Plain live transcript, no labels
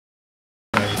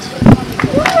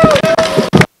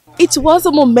It was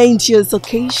a momentous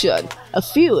occasion,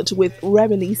 filled with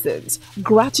reminiscence,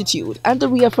 gratitude, and the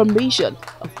reaffirmation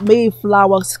of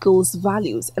Mayflower School's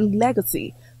values and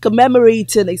legacy,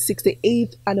 commemorating its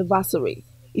 68th anniversary.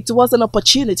 It was an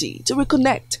opportunity to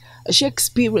reconnect, share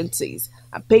experiences,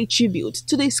 and pay tribute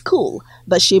to the school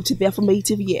that shaped their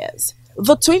formative years.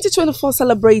 The 2024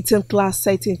 celebrating class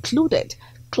set included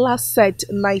Class Set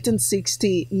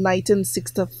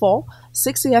 1960-1964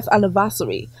 60th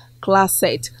Anniversary, Class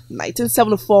Set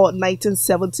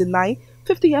 1974-1979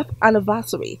 50th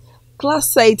Anniversary, Class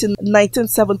Set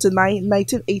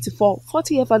 1979-1984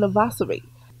 40th Anniversary,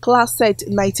 Class Set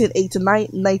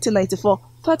 1989-1994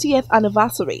 30th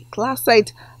Anniversary, Class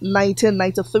Set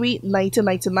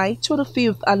 1993-1999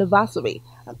 25th Anniversary,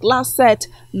 and Class Set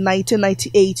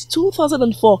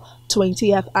 1998-2004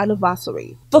 20th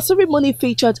Anniversary. The ceremony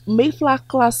featured Mayflower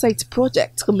Class Set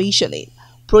Project Commissioning,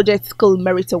 Project School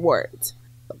Merit Awards.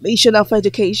 Commissioner for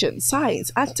Education,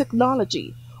 Science and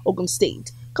Technology, Ogun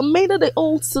State, commended the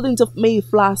old students of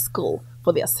Mayflower School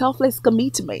for their selfless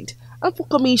commitment and for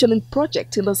commissioning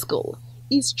projects in the school.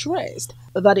 He stressed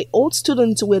that the old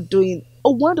students were doing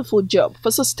a wonderful job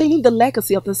for sustaining the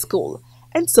legacy of the school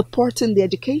and supporting the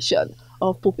education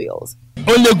of pupils.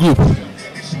 Only group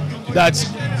that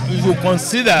you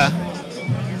consider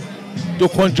to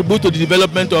contribute to the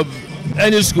development of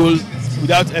any school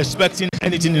without expecting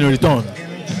anything in return.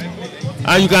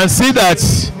 And you can see that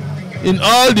in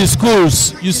all the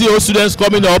schools, you see old students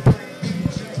coming up,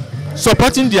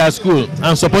 supporting their school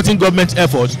and supporting government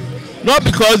efforts, not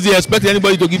because they expect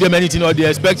anybody to give them anything or they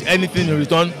expect anything in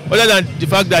return, other than the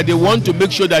fact that they want to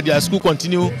make sure that their school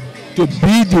continue to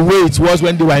be the way it was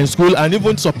when they were in school and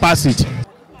even surpass it.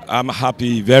 I'm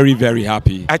happy, very, very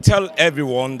happy. I tell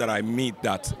everyone that I meet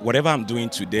that whatever I'm doing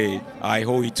today, I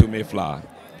owe it to Mayflower.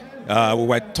 We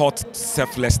were taught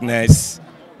selflessness,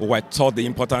 we were taught the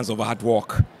importance of hard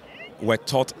work, we were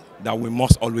taught that we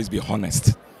must always be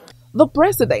honest. The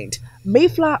president,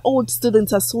 Mayflower Old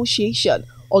Students Association,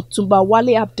 Otumba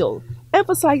Wale Abdul,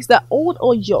 emphasized that old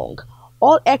or young,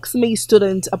 all ex-May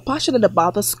students are passionate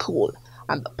about the school,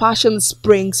 and the passion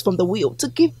springs from the will to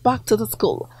give back to the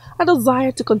school and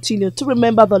desire to continue to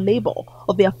remember the labor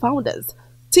of their founders,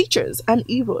 teachers, and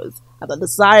heroes, and the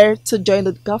desire to join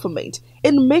the government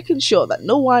in making sure that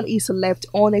no one is left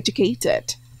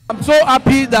uneducated. I'm so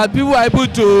happy that people are able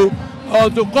to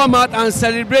come out and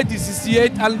celebrate the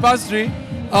 68th anniversary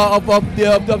of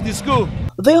the school.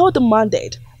 They all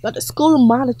demanded that the school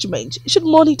management should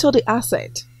monitor the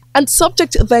asset and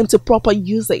subject them to proper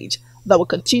usage that will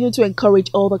continue to encourage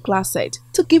all the class set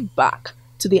to give back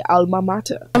to the alma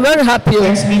mater. I'm very happy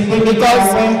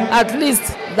because at least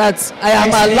that I am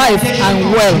alive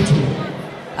and well,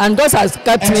 and God has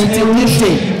kept me till this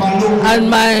day, and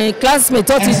my classmates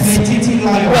thought it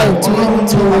well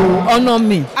to honor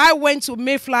me. I went to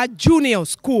Mayflower Junior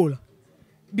School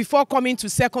before coming to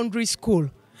secondary school,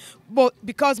 but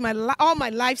because all my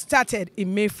life started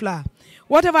in Mayflower.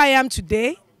 Whatever I am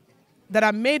today, that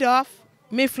I'm made of,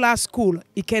 Mayflower School,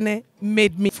 Ikenne,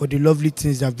 made me. For the lovely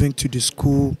things they bring to the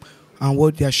school and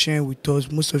what they are sharing with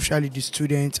us, most especially the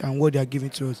students, and what they are giving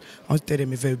to us, I want to tell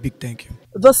them a very big thank you.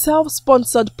 The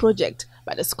self-sponsored project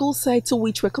by the school site to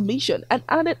which were commissioned and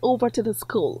handed over to the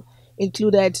school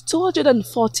included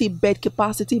 240 bed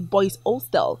capacity boys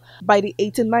hostel by the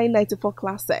 89-94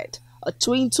 class set, a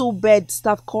twin 2-bed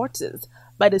staff quarters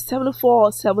by the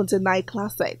 74-79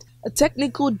 class set, a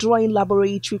technical drawing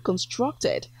laboratory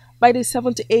constructed by the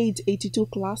 78-82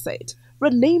 class set,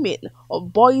 renaming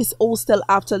of boys hostel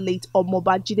after late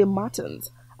Omobajide Martins,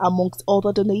 amongst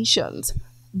other donations.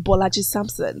 Bolaji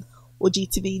Sampson,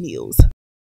 OGTV News.